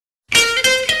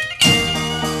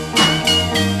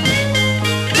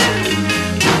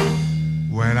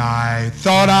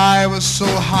Thought I was so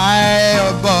high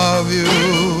above you.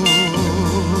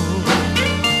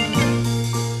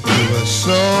 You were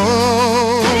so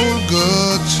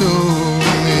good to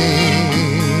me.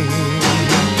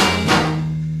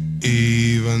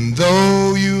 Even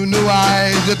though you knew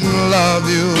I didn't love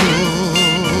you,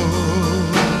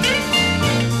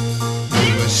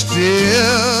 you were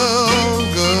still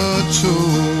good to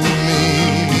me.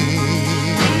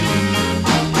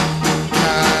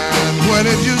 And when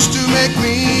it used to make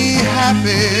me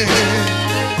happy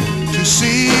to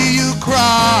see you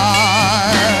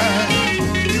cry,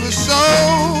 you were so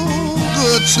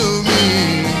good to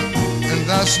me, and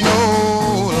that's no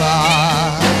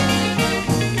lie.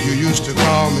 You used to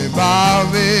call me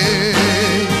Bobby,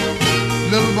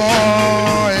 little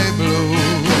boy blue.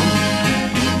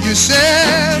 You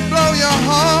said blow your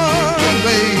horn,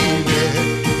 baby,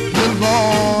 little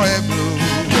boy blue.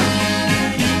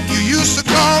 You used to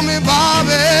call me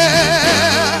Bobby,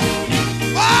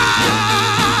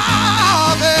 Bobby.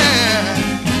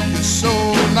 You're so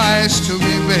nice to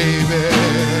me, baby.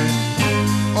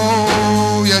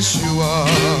 Oh, yes you are.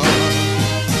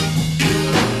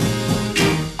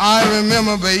 I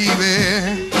remember, baby,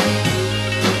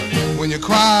 when you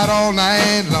cried all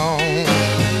night long.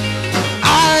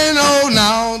 I know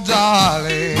now,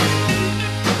 darling,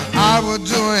 I was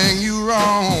doing you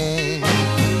wrong.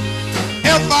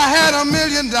 If I had $1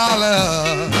 million,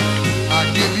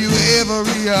 I'd give you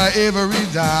every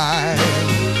dime,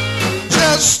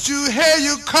 just to hear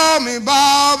you call me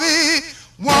Bobby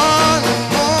one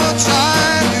more